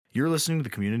You're listening to the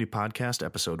Community Podcast,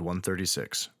 episode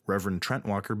 136. Reverend Trent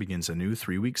Walker begins a new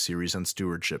 3-week series on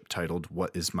stewardship titled,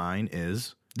 What Is Mine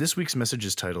Is. This week's message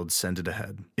is titled, Send It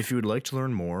Ahead. If you would like to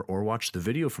learn more or watch the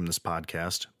video from this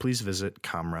podcast, please visit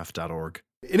comref.org.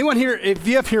 Anyone here, if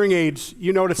you have hearing aids,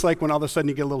 you know what it's like when all of a sudden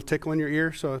you get a little tickle in your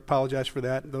ear, so I apologize for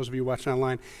that, those of you watching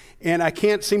online. And I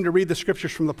can't seem to read the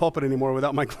scriptures from the pulpit anymore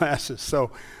without my glasses,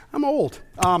 so I'm old.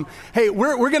 Hey,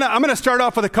 I'm gonna start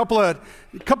off with a couple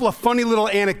of funny little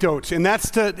anecdotes, and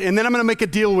then I'm gonna make a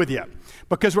deal with you,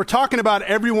 because we're talking about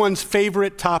everyone's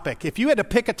favorite topic. If you had to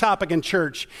pick a topic in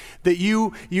church that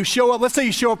you show up, let's say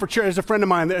you show up for church, there's a friend of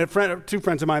mine, two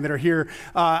friends of mine that are here,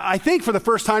 I think for the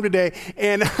first time today,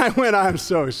 and I went, I'm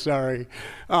so sorry.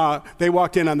 They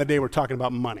walked in on the day we're talking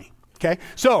about money. Okay,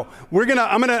 so I'm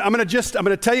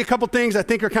gonna tell you a couple things I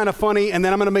think are kind of funny, and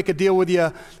then I'm gonna make a deal with you,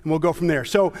 and we'll go from there.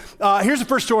 So here's the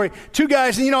first story. Two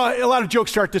guys, and a lot of jokes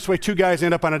start this way. Two guys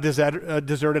end up on a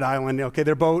deserted island. Okay,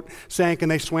 their boat sank and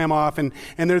they swam off, and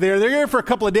they're there for a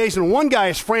couple of days, and one guy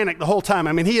is frantic the whole time.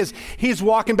 I mean, he's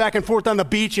walking back and forth on the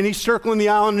beach, and he's circling the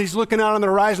island, and he's looking out on the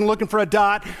horizon, looking for a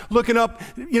dot, looking up,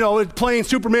 playing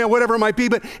Superman, whatever it might be,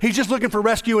 but he's just looking for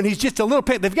rescue, and he's just a little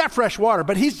panicked. They've got fresh water,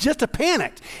 but he's just a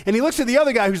panicked, and he looks at the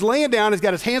other guy who's laying down. He's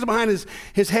got his hands behind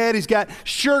his head. He's got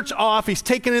shirts off. He's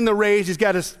taking in the rays. He's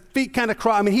got his feet kind of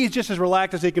crossed. I mean, he's just as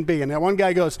relaxed as he can be. And that one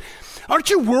guy goes, "Aren't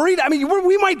you worried? I mean,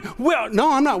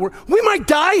 no, I'm not worried. We might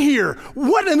die here.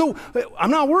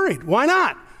 I'm not worried. Why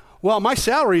not? Well, my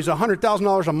salary is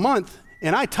 $100,000 a month,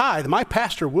 and I tithe. My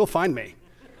pastor will find me."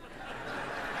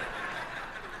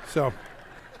 So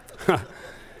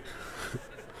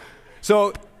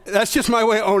that's just my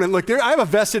way of owning it. Look, I have a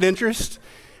vested interest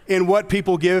in what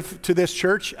people give to this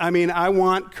church. I mean, I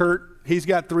want Kurt, he's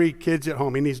got 3 kids at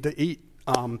home. He needs to eat.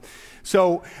 No,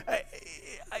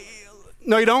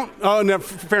 you don't? Oh, no,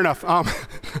 fair enough.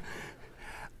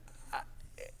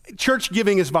 Church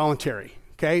giving is voluntary,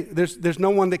 okay? There's no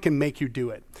one that can make you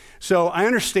do it. So I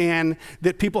understand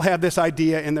that people have this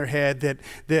idea in their head that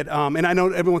and I know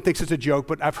everyone thinks it's a joke,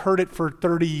 but I've heard it for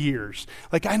 30 years.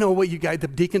 Like, I know what you guys, the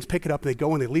deacons pick it up, and they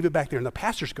go and they leave it back there, and the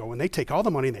pastors go and they take all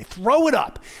the money and they throw it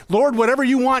up. Lord, whatever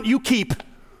you want, you keep.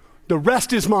 The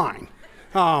rest is mine.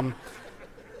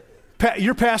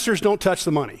 Your pastors don't touch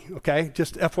the money, okay?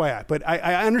 Just FYI. But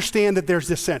I understand that there's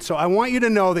this sense. So I want you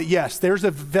to know that, yes, there's a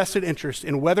vested interest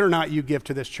in whether or not you give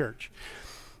to this church.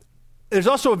 There's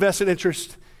also a vested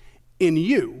interest in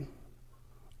you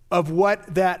of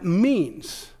what that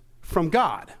means from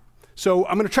God. So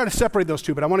I'm going to try to separate those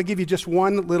two, but I want to give you just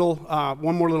one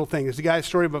more little thing. There's a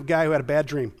story of a guy who had a bad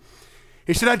dream.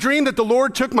 He said, "I dreamed that the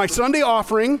Lord took my Sunday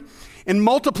offering and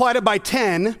multiplied it by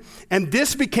 10, and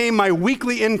this became my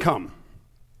weekly income.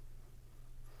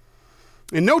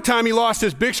 In no time, he lost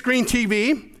his big screen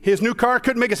TV. His new car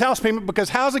couldn't make his house payment, because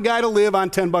how's a guy to live on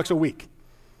 $10 a week?"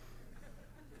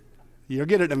 You'll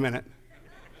get it in a minute.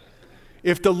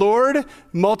 If the Lord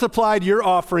multiplied your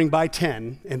offering by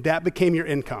 10 and that became your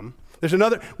income,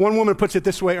 one woman puts it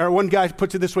this way, or one guy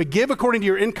puts it this way: give according to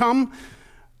your income,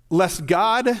 lest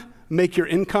God make your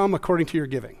income according to your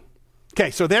giving.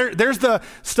 Okay, so there's the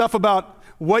stuff about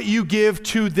what you give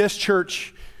to this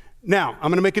church. Now, I'm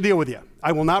going to make a deal with you.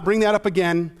 I will not bring that up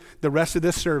again the rest of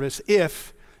this service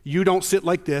if you don't sit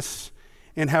like this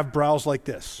and have brows like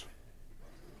this.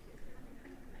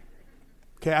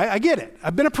 Okay, I get it.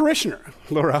 I've been a parishioner,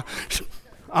 Laura.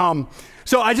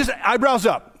 So eyebrows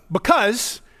up,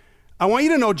 because I want you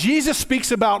to know Jesus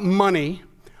speaks about money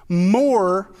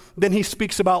more than he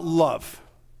speaks about love.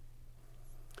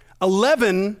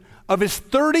 11 of his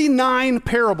 39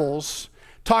 parables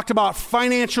talked about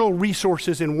financial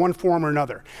resources in one form or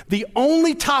another. The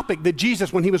only topic that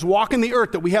Jesus, when he was walking the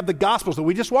earth, that we have the Gospels, that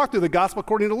we just walked through, the Gospel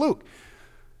according to Luke,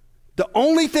 the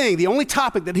only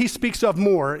topic that he speaks of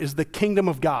more is the kingdom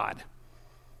of God.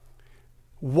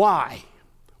 Why?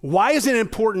 Why is it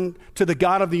important to the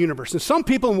God of the universe? And some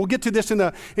people, and we'll get to this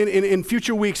in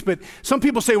future weeks, but some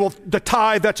people say, well, the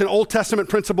tithe, that's an Old Testament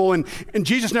principle, and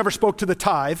Jesus never spoke to the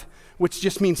tithe, which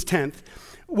just means tenth.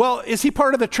 Well, is he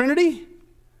part of the Trinity?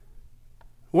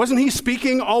 Wasn't he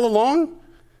speaking all along?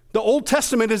 The Old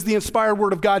Testament is the inspired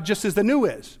word of God, just as the New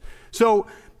is. So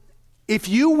if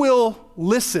you will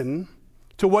listen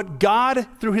to what God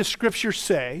through his scriptures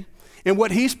say and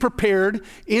what he's prepared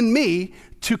in me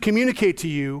to communicate to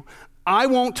you, I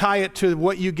won't tie it to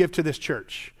what you give to this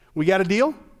church. We got a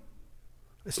deal?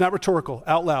 It's not rhetorical,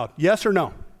 out loud. Yes or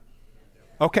no?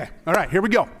 Okay, all right, here we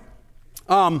go.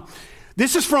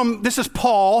 This is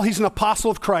Paul. He's an apostle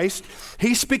of Christ.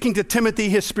 He's speaking to Timothy,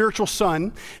 his spiritual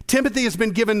son. Timothy has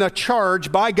been given a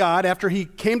charge by God after he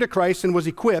came to Christ and was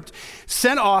equipped,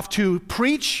 sent off to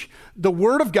preach the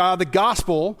word of God, the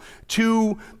gospel,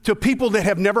 to people that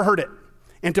have never heard it,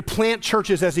 and to plant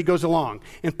churches as he goes along.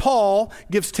 And Paul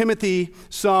gives Timothy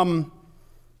some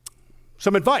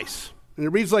advice. And it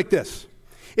reads like this: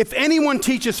 if anyone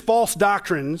teaches false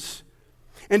doctrines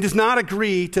and does not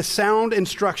agree to the sound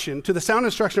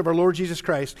instruction of our Lord Jesus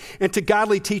Christ and to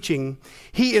godly teaching,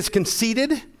 he is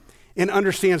conceited and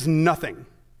understands nothing.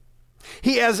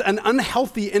 He has an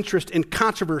unhealthy interest in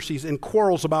controversies and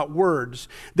quarrels about words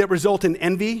that result in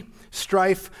envy,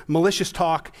 strife, malicious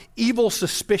talk, evil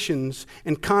suspicions,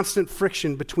 and constant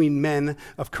friction between men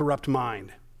of corrupt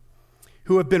mind,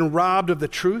 who have been robbed of the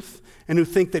truth and who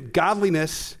think that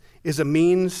godliness is a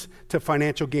means to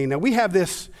financial gain. Now, we have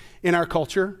this in our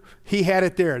culture. He had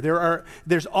it there.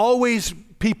 There's always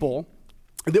people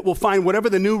that will find whatever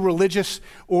the new religious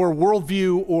or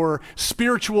worldview or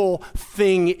spiritual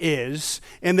thing is,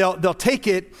 and they'll take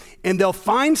it and they'll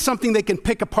find something they can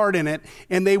pick apart in it,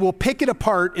 and they will pick it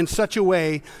apart in such a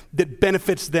way that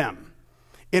benefits them.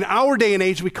 In our day and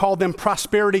age, we call them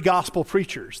prosperity gospel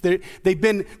preachers. They've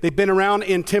been around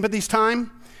in Timothy's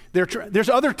time. There's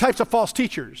other types of false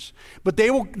teachers, but they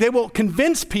will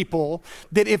convince people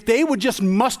that if they would just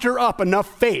muster up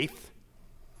enough faith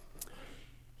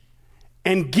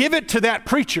and give it to that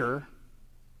preacher,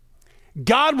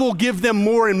 God will give them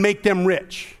more and make them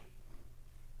rich.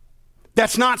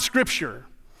 That's not Scripture.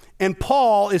 And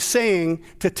Paul is saying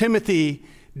to Timothy,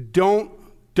 don't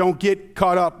get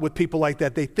caught up with people like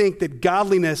that. They think that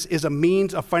godliness is a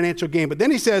means of financial gain. But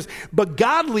then he says, but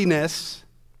godliness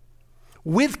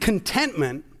with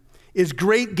contentment is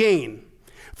great gain.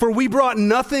 For we brought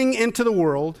nothing into the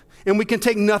world, and we can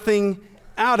take nothing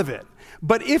out of it.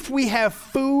 But if we have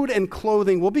food and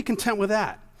clothing, we'll be content with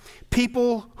that.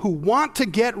 People who want to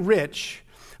get rich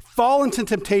fall into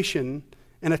temptation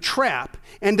and a trap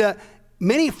and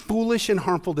many foolish and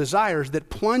harmful desires that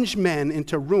plunge men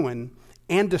into ruin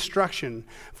and destruction.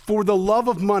 For the love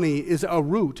of money is a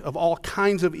root of all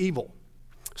kinds of evil.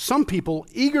 Some people,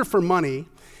 eager for money,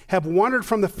 have wandered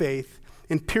from the faith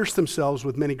and pierced themselves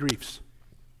with many griefs.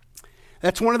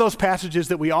 That's one of those passages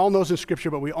that we all know in Scripture,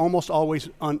 but we almost always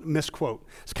misquote.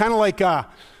 It's kind of like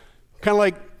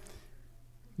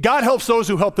God helps those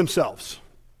who help themselves.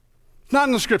 It's not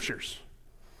in the Scriptures.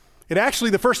 It actually,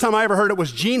 the first time I ever heard it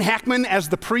was Gene Hackman as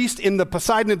the priest in the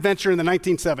Poseidon Adventure in the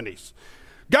 1970s.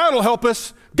 God will help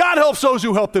us. God helps those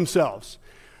who help themselves.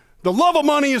 The love of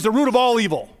money is the root of all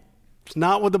evil. It's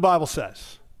not what the Bible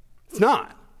says. It's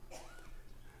not.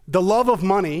 The love of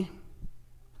money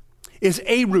is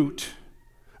a root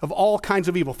of all kinds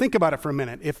of evil. Think about it for a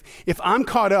minute. If I'm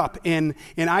caught up and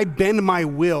I bend my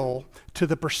will to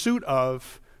the pursuit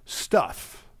of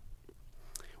stuff,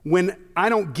 when I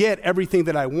don't get everything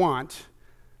that I want,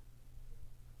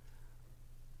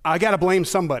 I got to blame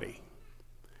somebody.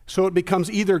 So it becomes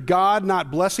either God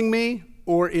not blessing me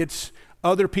or it's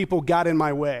other people got in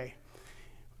my way.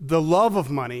 The love of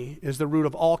money is the root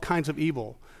of all kinds of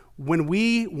evil. When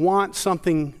we want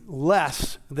something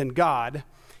less than God,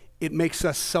 it makes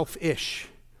us selfish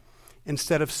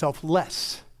instead of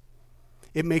selfless.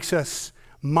 It makes us,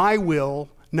 my will,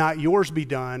 not yours be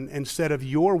done, instead of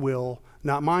your will,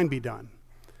 not mine be done.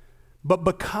 But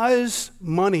because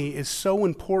money is so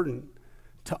important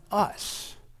to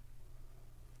us,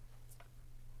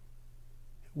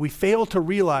 we fail to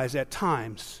realize at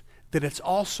times that it's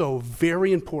also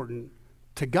very important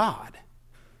to God.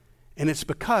 And it's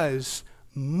because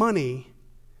money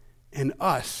and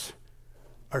us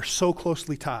are so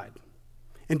closely tied.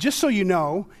 And just so you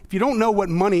know, if you don't know what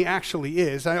money actually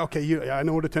is, I know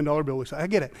what a $10 bill looks like. I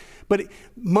get it. But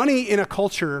money in a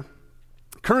culture,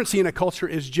 currency in a culture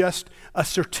is just a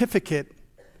certificate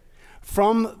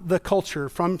from the culture,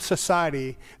 from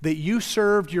society, that you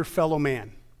served your fellow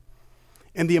man.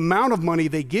 And the amount of money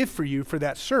they give for you for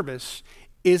that service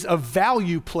is a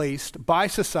value placed by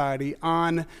society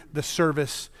on the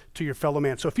service to your fellow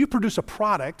man. So if you produce a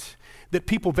product that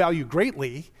people value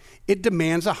greatly, it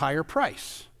demands a higher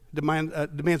price,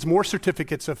 demands more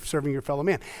certificates of serving your fellow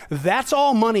man. That's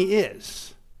all money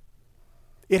is.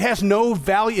 It has no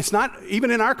value. It's not,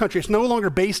 even in our country, it's no longer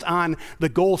based on the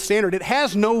gold standard. It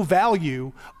has no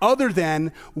value other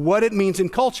than what it means in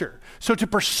culture. So to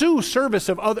pursue service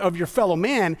of your fellow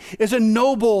man is a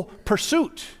noble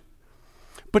pursuit.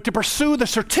 But to pursue the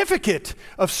certificate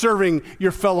of serving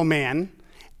your fellow man,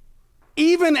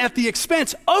 even at the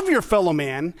expense of your fellow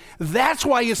man, that's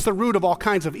why it's the root of all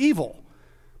kinds of evil.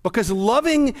 Because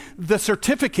loving the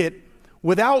certificate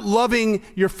without loving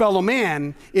your fellow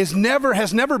man has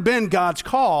never been God's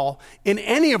call in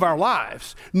any of our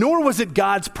lives, nor was it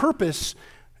God's purpose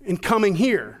in coming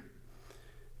here.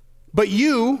 But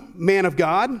you, man of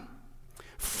God,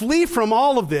 Flee from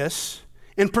all of this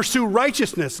and pursue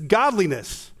righteousness,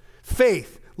 godliness,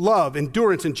 faith, love,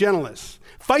 endurance, and gentleness.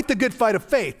 Fight the good fight of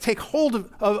faith. Take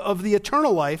hold of the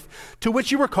eternal life to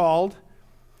which you were called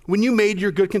when you made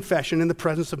your good confession in the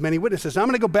presence of many witnesses. Now, I'm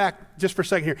going to go back just for a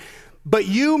second here. But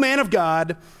you, man of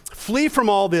God, flee from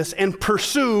all this and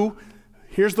pursue,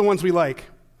 here's the ones we like,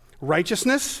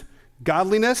 righteousness,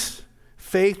 godliness,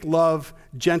 faith, love,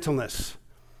 gentleness.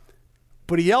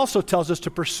 But he also tells us to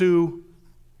pursue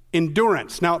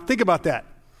endurance. Now, think about that.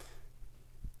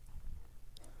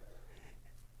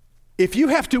 If you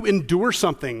have to endure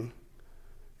something,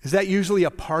 is that usually a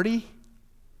party?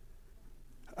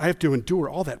 I have to endure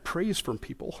all that praise from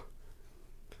people.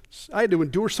 I had to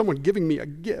endure someone giving me a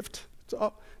gift.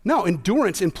 No,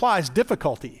 endurance implies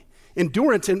difficulty.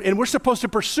 Endurance, and we're supposed to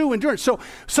pursue endurance. So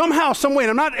somehow, some way, and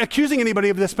I'm not accusing anybody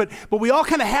of this, but we all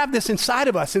kind of have this inside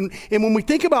of us. And when we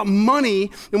think about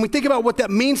money, and we think about what that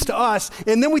means to us,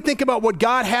 and then we think about what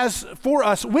God has for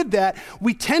us with that,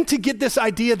 we tend to get this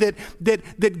idea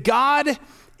that God,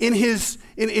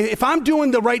 if I'm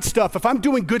doing the right stuff, if I'm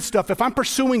doing good stuff, if I'm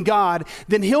pursuing God,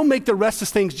 then he'll make the rest of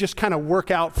things just kind of work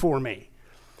out for me.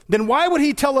 Then why would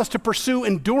he tell us to pursue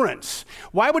endurance?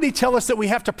 Why would he tell us that we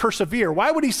have to persevere? Why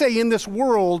would he say in this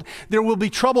world there will be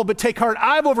trouble, but take heart,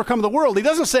 I've overcome the world? He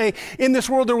doesn't say in this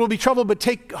world there will be trouble, but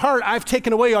take heart, I've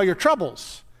taken away all your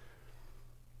troubles.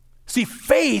 See,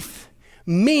 faith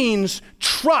means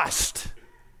trust.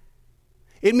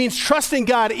 It means trusting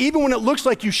God even when it looks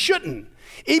like you shouldn't.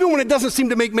 Even when it doesn't seem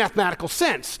to make mathematical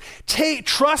sense.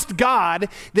 Trust God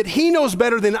that he knows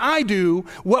better than I do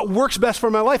what works best for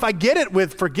my life. I get it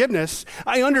with forgiveness.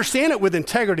 I understand it with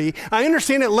integrity. I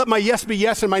understand it, let my yes be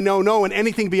yes and my no, no, and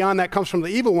anything beyond that comes from the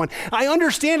evil one. I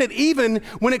understand it even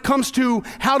when it comes to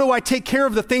how do I take care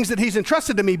of the things that he's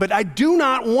entrusted to me, but I do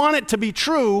not want it to be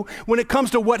true when it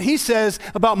comes to what he says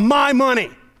about my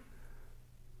money.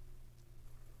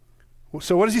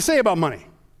 So what does he say about money?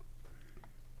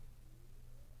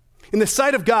 In the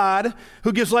sight of God,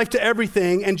 who gives life to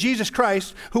everything, and Jesus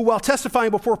Christ, who while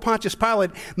testifying before Pontius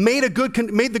Pilate, made the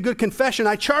good confession,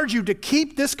 I charge you to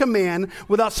keep this command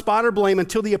without spot or blame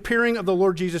until the appearing of the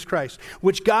Lord Jesus Christ,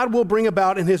 which God will bring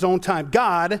about in his own time.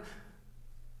 God,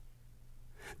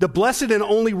 the blessed and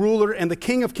only ruler and the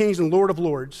King of kings and Lord of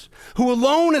lords, who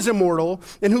alone is immortal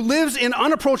and who lives in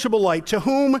unapproachable light, to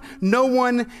whom no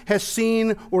one has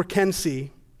seen or can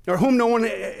see, or whom no one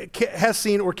has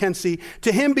seen or can see,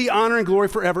 to him be honor and glory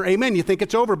forever. Amen. You think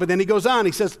it's over, but then he goes on.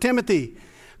 He says, Timothy,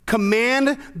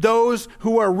 command those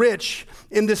who are rich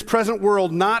in this present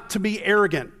world not to be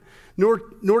arrogant, nor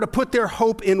to put their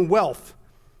hope in wealth,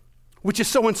 which is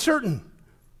so uncertain,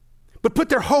 but put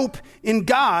their hope in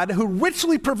God, who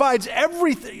richly provides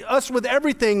us with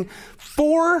everything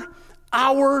for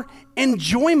our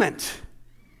enjoyment.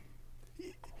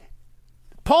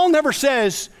 Paul never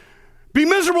says, be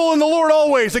miserable in the Lord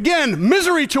always. Again,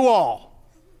 misery to all.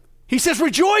 He says,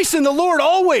 rejoice in the Lord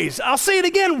always. I'll say it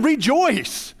again,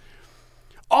 rejoice.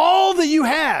 All that you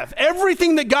have,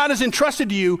 everything that God has entrusted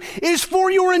to you is for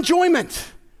your enjoyment.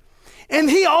 And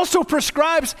he also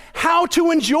prescribes how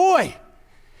to enjoy,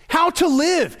 how to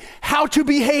live, how to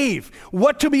behave,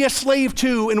 what to be a slave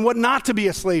to and what not to be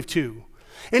a slave to.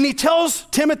 And he tells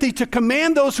Timothy to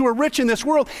command those who are rich in this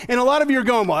world. And a lot of you are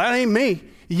going, well, that ain't me.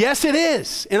 Yes, it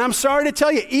is. And I'm sorry to tell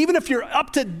you, even if you're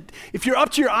up to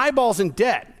your eyeballs in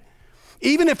debt,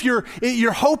 even if you're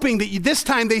hoping that this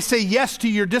time they say yes to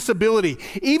your disability,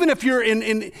 even if you're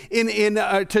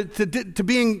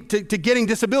getting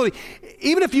disability,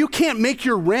 even if you can't make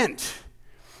your rent,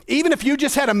 even if you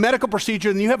just had a medical procedure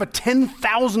and you have a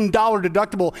 $10,000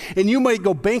 deductible and you might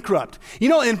go bankrupt. You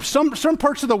know, in some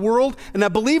parts of the world, and I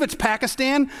believe it's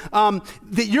Pakistan,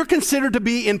 that you're considered to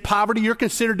be in poverty, you're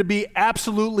considered to be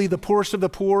absolutely the poorest of the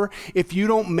poor if you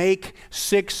don't make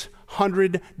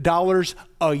 $600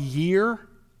 a year.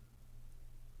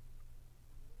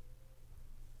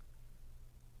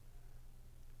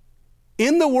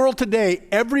 In the world today,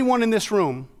 everyone in this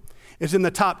room is in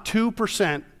the top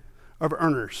 2% of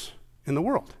earners in the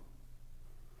world.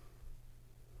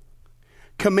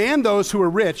 Command those who are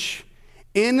rich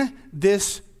in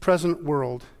this present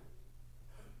world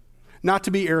not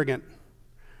to be arrogant,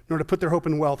 nor to put their hope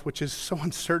in wealth, which is so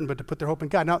uncertain, but to put their hope in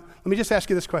God. Now, let me just ask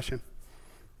you this question.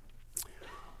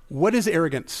 What is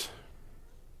arrogance?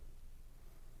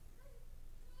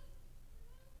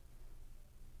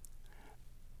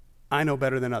 I know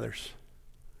better than others.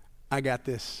 I got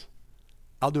this.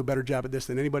 I'll do a better job at this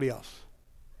than anybody else.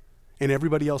 And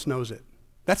everybody else knows it.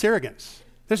 That's arrogance.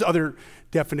 There's other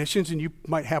definitions, and you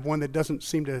might have one that doesn't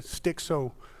seem to stick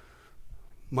so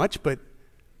much, but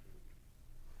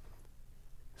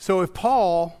So if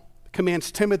Paul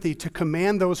commands Timothy to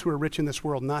command those who are rich in this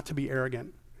world not to be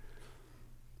arrogant,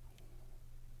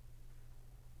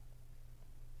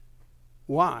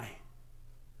 why?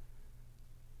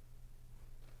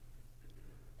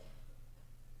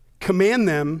 Command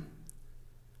them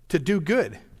to do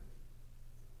good,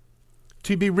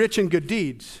 to be rich in good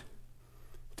deeds,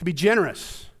 to be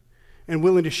generous and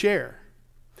willing to share.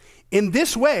 In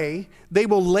this way, they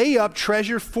will lay up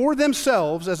treasure for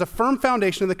themselves as a firm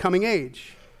foundation of the coming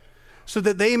age, so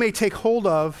that they may take hold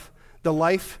of the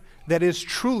life that is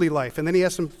truly life. And then he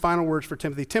has some final words for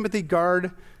Timothy. Timothy,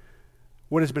 guard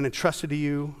what has been entrusted to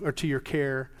you or to your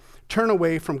care. Turn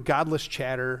away from godless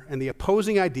chatter and the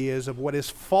opposing ideas of what is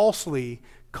falsely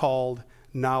called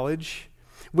knowledge,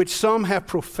 which some have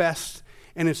professed,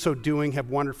 and in so doing have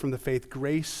wandered from the faith.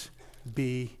 Grace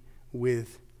be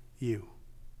with you.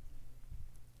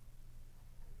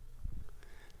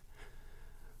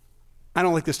 I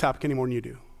don't like this topic any more than you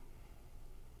do.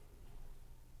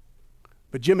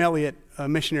 But Jim Elliot, a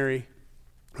missionary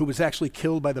who was actually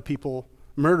killed by the people,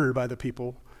 murdered by the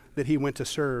people that he went to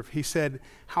serve, he said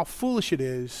how foolish it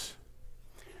is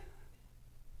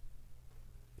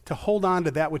to hold on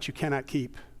to that which you cannot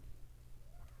keep,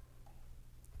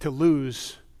 to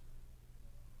lose.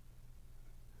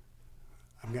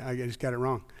 I just got it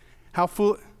wrong. How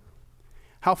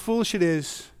foolish it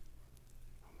is.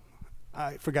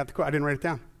 I forgot the quote. I didn't write it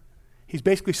down. He's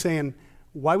basically saying,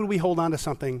 why would we hold on to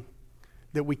something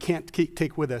that we can't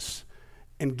take with us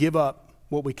and give up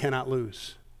what we cannot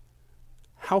lose?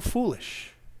 How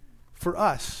foolish for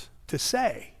us to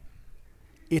say,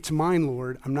 it's mine,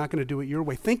 Lord. I'm not going to do it your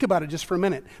way. Think about it just for a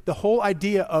minute. The whole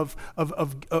idea of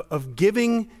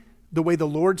giving the way the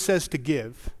Lord says to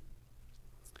give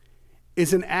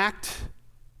is an act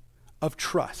of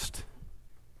trust.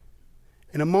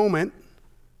 In a moment,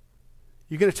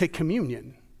 you're going to take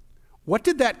communion. What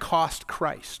did that cost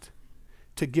Christ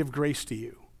to give grace to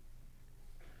you?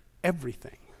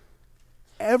 Everything.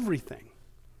 Everything.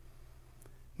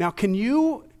 Now, can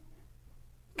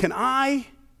I,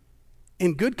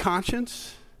 in good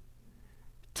conscience,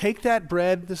 take that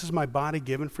bread, this is my body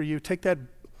given for you, take that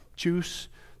juice,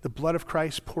 the blood of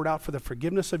Christ poured out for the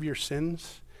forgiveness of your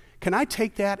sins? Can I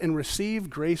take that and receive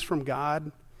grace from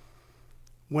God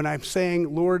when I'm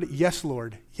saying, Lord, yes,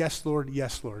 Lord, yes, Lord,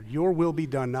 yes, Lord, your will be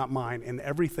done, not mine, and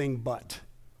everything but?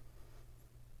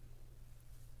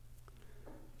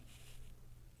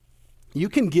 You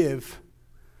can give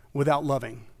without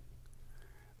loving,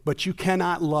 but you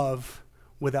cannot love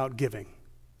without giving.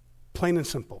 Plain and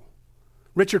simple.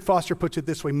 Richard Foster puts it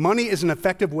this way: money is an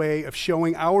effective way of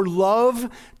showing our love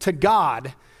to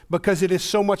God because it is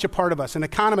so much a part of us. An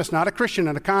economist, not a Christian,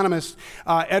 an economist,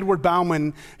 Edward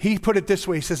Bauman, he put it this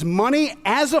way. He says, money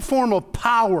as a form of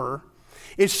power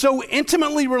is so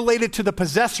intimately related to the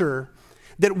possessor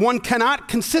that one cannot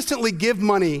consistently give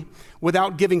money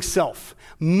without giving self.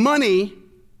 Money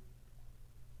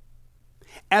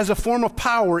as a form of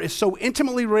power is so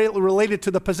intimately related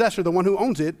to the possessor, the one who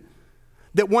owns it,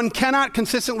 that one cannot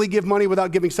consistently give money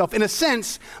without giving self. In a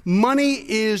sense, money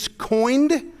is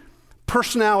coined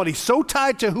personality, so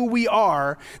tied to who we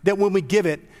are that when we give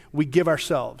it, we give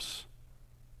ourselves.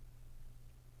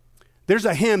 There's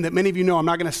a hymn that many of you know, I'm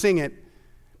not going to sing it,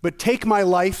 but take my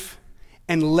life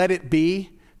and let it be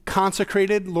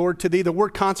consecrated, Lord, to thee. The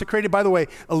word consecrated, by the way,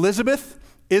 Elizabeth,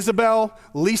 Isabel,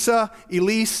 Lisa,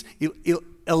 Elise,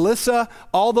 Alyssa,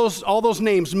 all those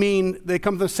names mean, they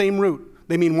come from the same root.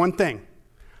 They mean one thing: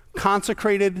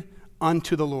 consecrated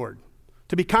unto the Lord.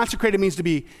 To be consecrated means to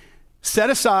be set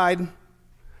aside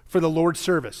for the Lord's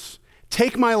service.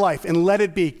 Take my life and let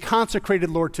it be consecrated,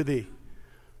 Lord, to thee.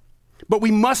 But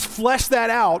we must flesh that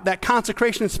out, that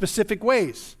consecration, in specific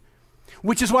ways,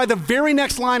 which is why the very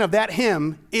next line of that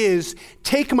hymn is,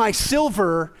 take my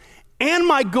silver and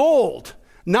my gold,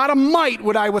 not a mite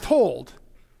would I withhold.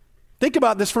 Think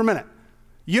about this for a minute.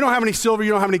 You don't have any silver,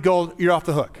 you don't have any gold, you're off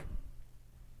the hook.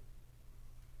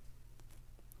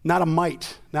 Not a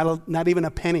mite, not even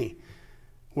a penny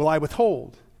will I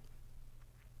withhold.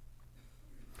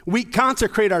 We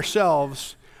consecrate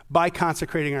ourselves by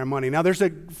consecrating our money. Now, there's a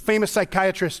famous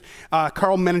psychiatrist,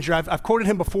 Carl Menninger. I've quoted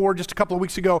him before just a couple of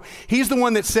weeks ago. He's the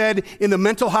one that said in the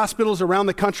mental hospitals around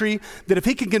the country that if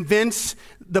he can convince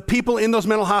the people in those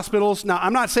mental hospitals, now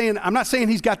I'm not saying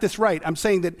he's got this right. I'm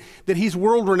saying that he's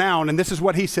world renowned, and this is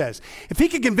what he says. If he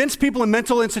could convince people in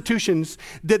mental institutions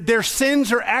that their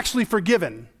sins are actually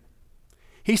forgiven,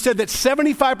 he said that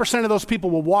 75% of those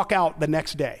people will walk out the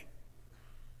next day.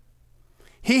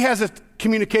 He has a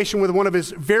communication with one of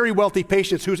his very wealthy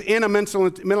patients who's in a mental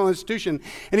institution,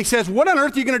 and he says, what on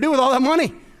earth are you going to do with all that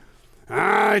money?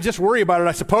 I just worry about it,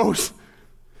 I suppose.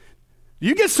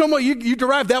 You get so much, you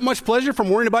derive that much pleasure from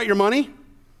worrying about your money?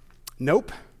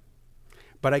 Nope.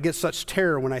 But I get such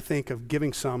terror when I think of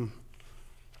giving some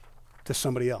to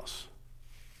somebody else.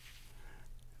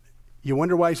 You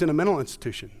wonder why he's in a mental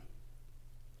institution.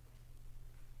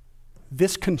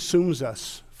 This consumes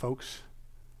us, folks.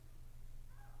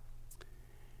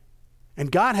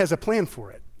 And God has a plan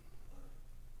for it.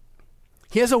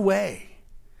 He has a way,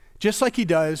 just like he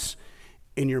does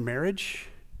in your marriage,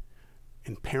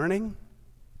 in parenting,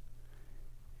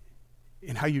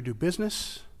 in how you do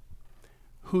business,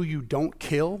 who you don't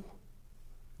kill.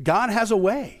 God has a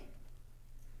way.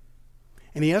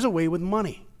 And he has a way with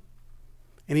money.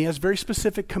 And he has very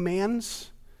specific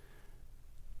commands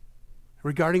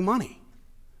regarding money.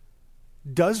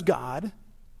 Does God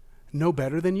know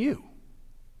better than you?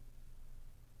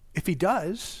 If he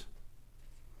does,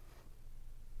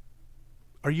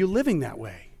 are you living that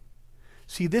way?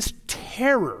 See, this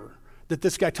terror that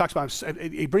this guy talks about,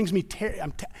 it brings me,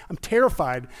 I'm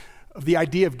terrified of the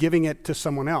idea of giving it to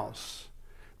someone else.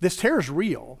 This terror is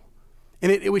real,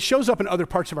 and it shows up in other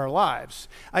parts of our lives.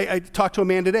 I talked to a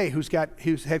man today who's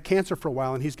had cancer for a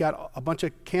while, and he's got a bunch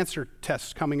of cancer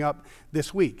tests coming up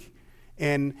this week,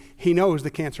 and he knows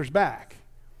the cancer's back.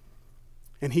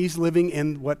 And he's living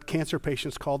in what cancer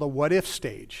patients call the what-if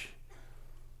stage.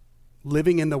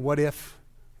 Living in the what-if.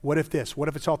 What if this? What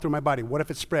if it's all through my body? What if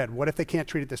it's spread? What if they can't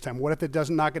treat it this time? What if it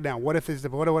doesn't knock it down? What if it's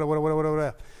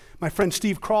what? My friend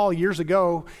Steve Kroll, years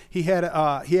ago, he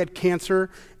had cancer,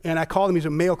 and I called him. He's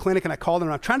a Mayo Clinic, and I called him,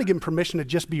 and I'm trying to give him permission to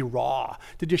just be raw,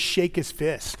 to just shake his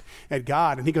fist at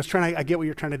God. And he goes, I get what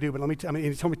you're trying to do, but he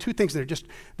told me two things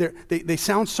that they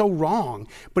sound so wrong.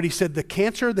 But he said, the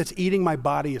cancer that's eating my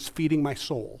body is feeding my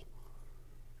soul.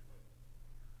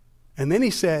 And then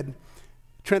he said,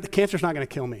 Trent, the cancer's not going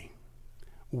to kill me.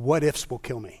 What ifs will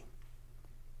kill me.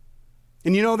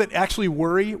 And you know that actually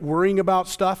worrying about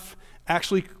stuff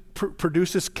actually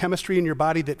produces chemistry in your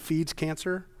body that feeds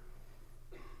cancer?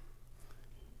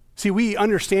 See, we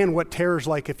understand what terror's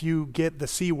like if you get the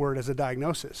C word as a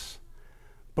diagnosis.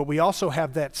 But we also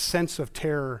have that sense of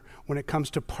terror when it comes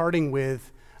to parting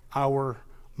with our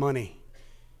money.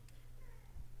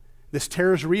 This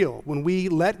terror is real. When we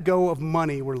let go of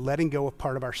money, we're letting go of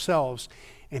part of ourselves.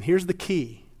 And here's the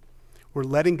key. We're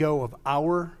letting go of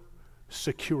our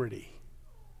security.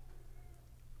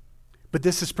 But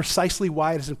this is precisely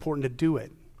why it is important to do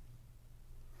it.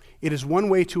 It is one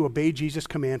way to obey Jesus'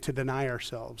 command to deny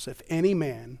ourselves. If any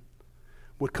man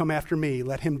would come after me,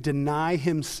 let him deny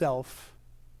himself,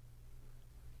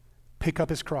 pick up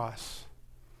his cross,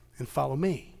 and follow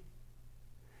me.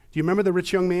 Do you remember the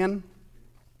rich young man?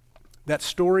 That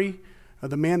story of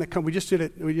the man that come. We just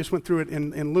went through it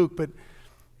in Luke, but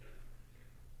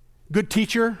good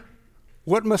teacher,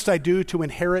 what must I do to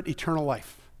inherit eternal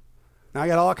life? Now, I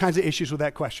got all kinds of issues with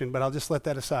that question, but I'll just let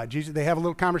that aside. They have a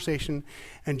little conversation,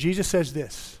 and Jesus says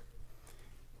this,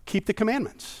 keep the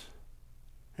commandments.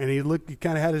 And he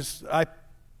kind of had his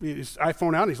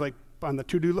iPhone out, and he's like, on the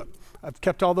to-do list, I've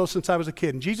kept all those since I was a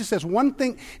kid. And Jesus says one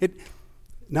thing,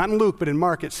 not in Luke, but in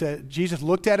Mark, it said, Jesus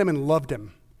looked at him and loved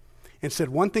him and said,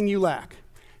 one thing you lack,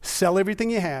 sell everything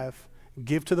you have,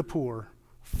 give to the poor,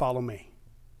 follow me.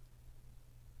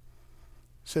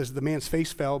 Says the man's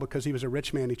face fell because he was a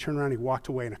rich man. He turned around and he walked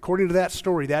away. And according to that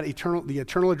story, the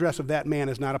eternal address of that man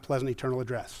is not a pleasant eternal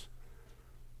address.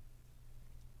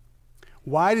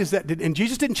 Why does that? And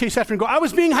Jesus didn't chase after him and go, I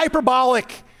was being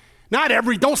hyperbolic.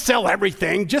 Don't sell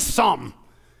everything, just some.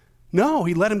 No,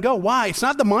 he let him go. Why? It's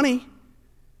not the money.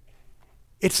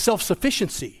 It's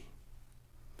self-sufficiency.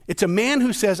 It's a man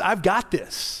who says, I've got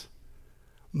this.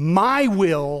 My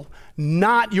will,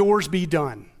 not yours, be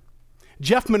done.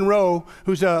 Jeff Monroe,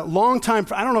 who's a longtime,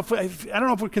 I don't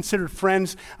know if we're considered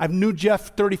friends. I knew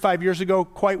Jeff 35 years ago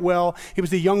quite well. He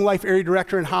was the Young Life area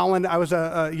director in Holland. I was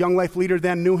a Young Life leader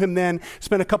then, knew him then,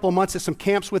 spent a couple of months at some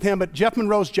camps with him. But Jeff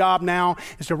Monroe's job now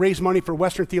is to raise money for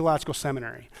Western Theological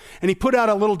Seminary. And he put out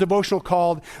a little devotional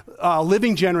called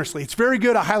Living Generously. It's very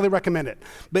good. I highly recommend it.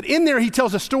 But in there, he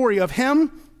tells a story of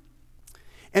him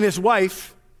and his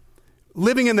wife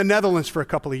living in the Netherlands for a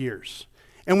couple of years.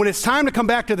 And when it's time to come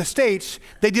back to the States,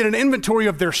 they did an inventory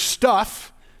of their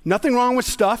stuff. Nothing wrong with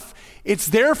stuff. It's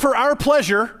there for our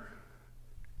pleasure.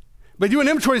 But do an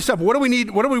inventory of stuff. What do we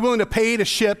need? What are we willing to pay to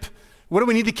ship? What do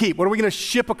we need to keep? What are we going to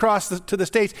ship across to the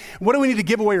States? What do we need to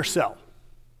give away or sell?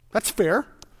 That's fair.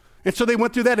 And so they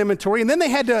went through that inventory. And then they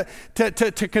had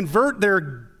to convert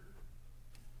their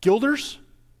guilders.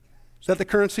 Is that the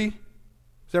currency?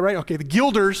 Is that right? Okay, the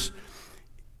guilders.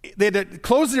 They had to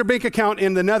close their bank account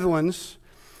in the Netherlands,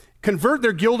 convert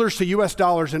their guilders to US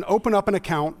dollars, and open up an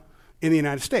account in the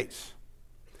United States.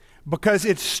 Because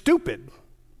it's stupid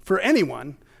for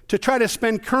anyone to try to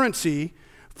spend currency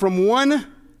from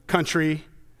one country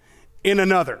in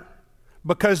another.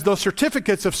 Because those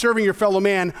certificates of serving your fellow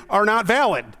man are not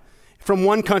valid from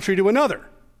one country to another.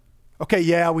 Okay,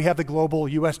 yeah, we have the global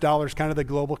US dollars, kind of the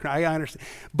global, I understand.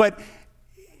 But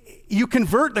you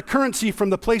convert the currency from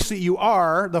the place that you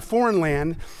are, the foreign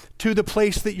land, to the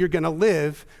place that you're going to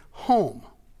live, home.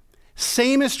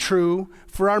 Same is true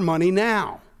for our money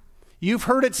now. You've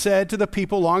heard it said to the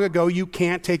people long ago, you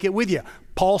can't take it with you.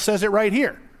 Paul says it right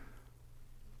here.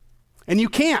 And you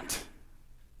can't.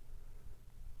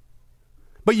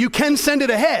 But you can send it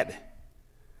ahead.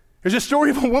 There's a story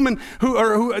of a woman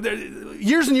who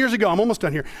years and years ago, I'm almost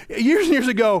done here. Years and years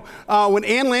ago, when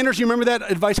Ann Landers, you remember that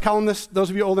advice columnist,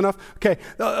 those of you old enough? Okay,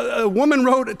 a woman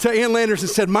wrote to Ann Landers and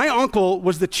said, my uncle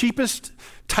was the cheapest,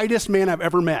 tightest man I've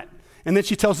ever met. And then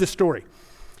she tells this story.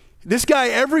 This guy,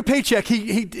 every paycheck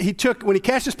he took, when he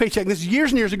cashed his paycheck, this is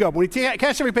years and years ago, but when he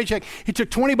cashed every paycheck, he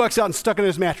took $20 out and stuck it in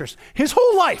his mattress. His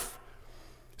whole life.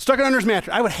 Stuck it under his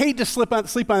mattress. I would hate to sleep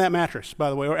on that mattress,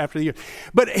 by the way, after the year.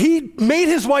 But he made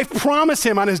his wife promise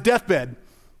him on his deathbed,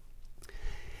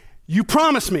 you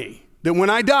promise me that when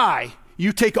I die,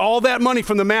 you take all that money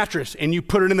from the mattress and you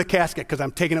put it in the casket because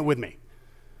I'm taking it with me.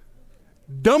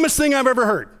 Dumbest thing I've ever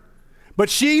heard. But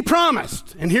she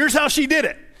promised, and here's how she did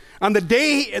it. On the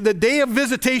day of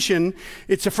visitation,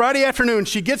 it's a Friday afternoon,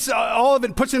 she gets all of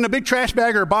it, puts it in a big trash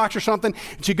bag or a box or something,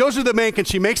 and she goes to the bank and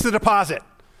she makes the deposit.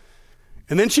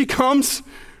 And then she comes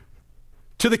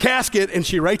to the casket and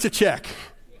she writes a check,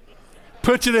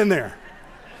 puts it in there.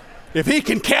 If he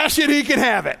can cash it, he can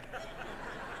have it.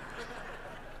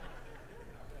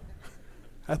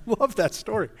 I love that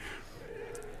story.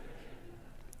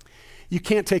 You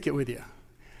can't take it with you,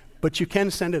 but you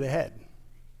can send it ahead.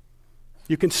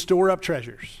 You can store up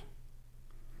treasures.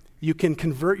 You can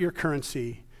convert your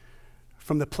currency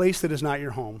from the place that is not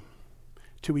your home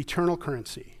to eternal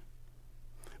currency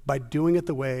by doing it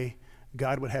the way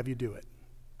God would have you do it.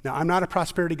 Now, I'm not a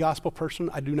prosperity gospel person.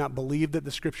 I do not believe that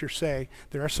the scriptures say.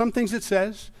 There are some things it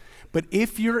says, but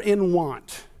if you're in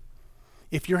want,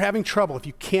 if you're having trouble, if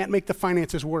you can't make the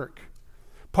finances work,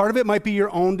 part of it might be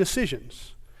your own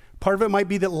decisions. Part of it might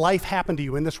be that life happened to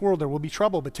you. In this world, there will be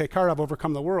trouble, but take heart, I've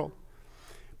overcome the world.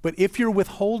 But if you're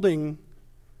withholding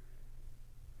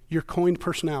your coined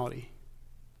personality,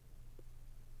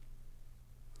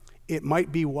 it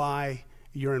might be why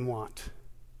you're in want.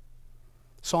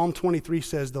 Psalm 23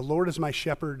 says, the Lord is my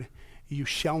shepherd, you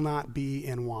shall not be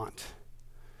in want.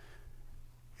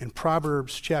 And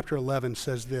Proverbs chapter 11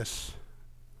 says this,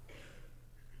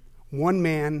 one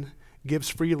man gives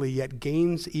freely, yet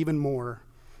gains even more.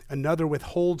 Another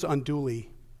withholds unduly,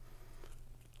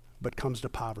 but comes to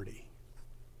poverty.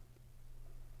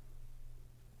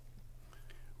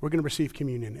 We're going to receive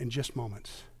communion in just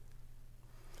moments.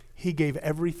 He gave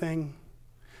everything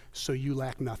so you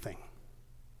lack nothing.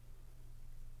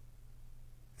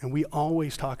 And we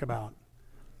always talk about,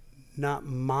 not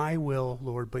my will,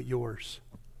 Lord, but yours.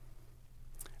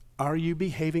 Are you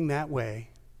behaving that way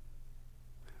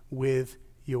with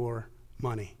your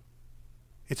money?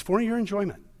 It's for your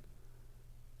enjoyment.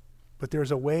 But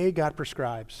there's a way God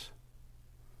prescribes.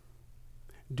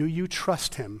 Do you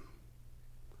trust him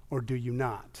or do you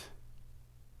not?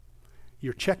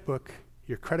 Your checkbook,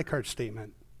 your credit card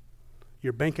statement,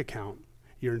 your bank account,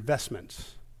 your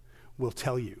investments will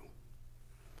tell you.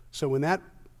 So when that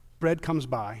bread comes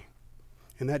by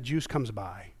and that juice comes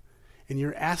by and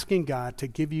you're asking God to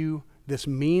give you this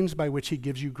means by which he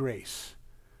gives you grace,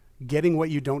 getting what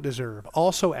you don't deserve,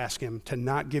 also ask him to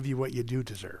not give you what you do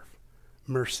deserve,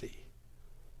 mercy.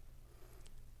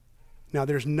 Now,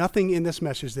 there's nothing in this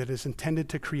message that is intended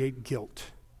to create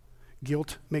guilt.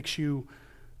 Guilt makes you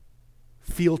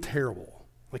feel terrible,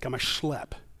 like I'm a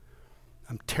schlep.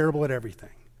 I'm terrible at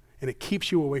everything. And it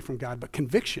keeps you away from God. But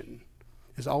conviction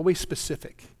is always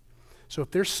specific. So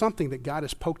if there's something that God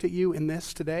has poked at you in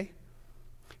this today,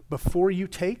 before you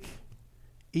take,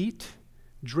 eat,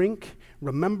 drink,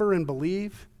 remember and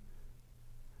believe,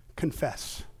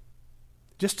 confess.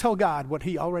 Just tell God what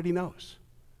he already knows.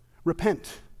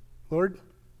 Repent. Lord,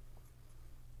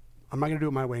 I'm not going to do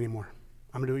it my way anymore.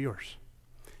 I'm going to do it yours.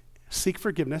 Seek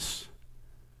forgiveness,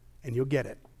 and you'll get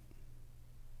it.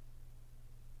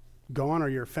 Gone are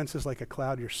your offenses like a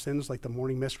cloud, your sins like the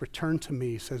morning mist. Return to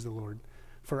me, says the Lord,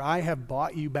 for I have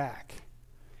bought you back.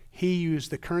 He used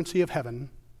the currency of heaven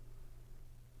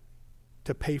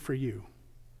to pay for you.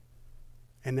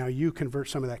 And now you convert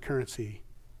some of that currency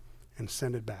and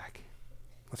send it back.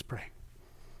 Let's pray.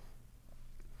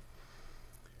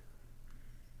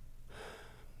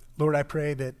 Lord, I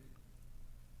pray that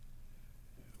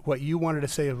what you wanted to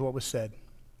say is what was said.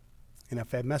 And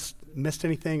if I missed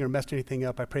anything or messed anything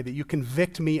up, I pray that you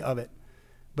convict me of it,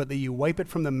 but that you wipe it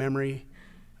from the memory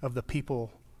of the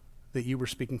people that you were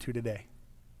speaking to today.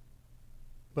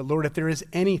 But Lord, if there is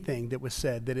anything that was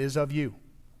said that is of you,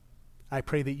 I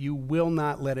pray that you will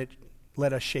not let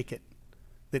us shake it.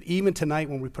 That even tonight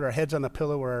when we put our heads on the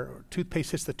pillow or our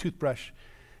toothpaste hits the toothbrush,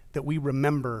 that we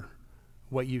remember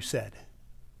what you said.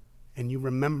 And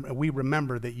we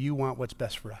remember that you want what's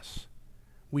best for us.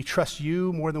 We trust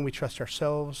you more than we trust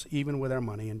ourselves, even with our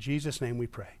money. In Jesus' name we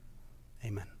pray.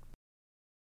 Amen.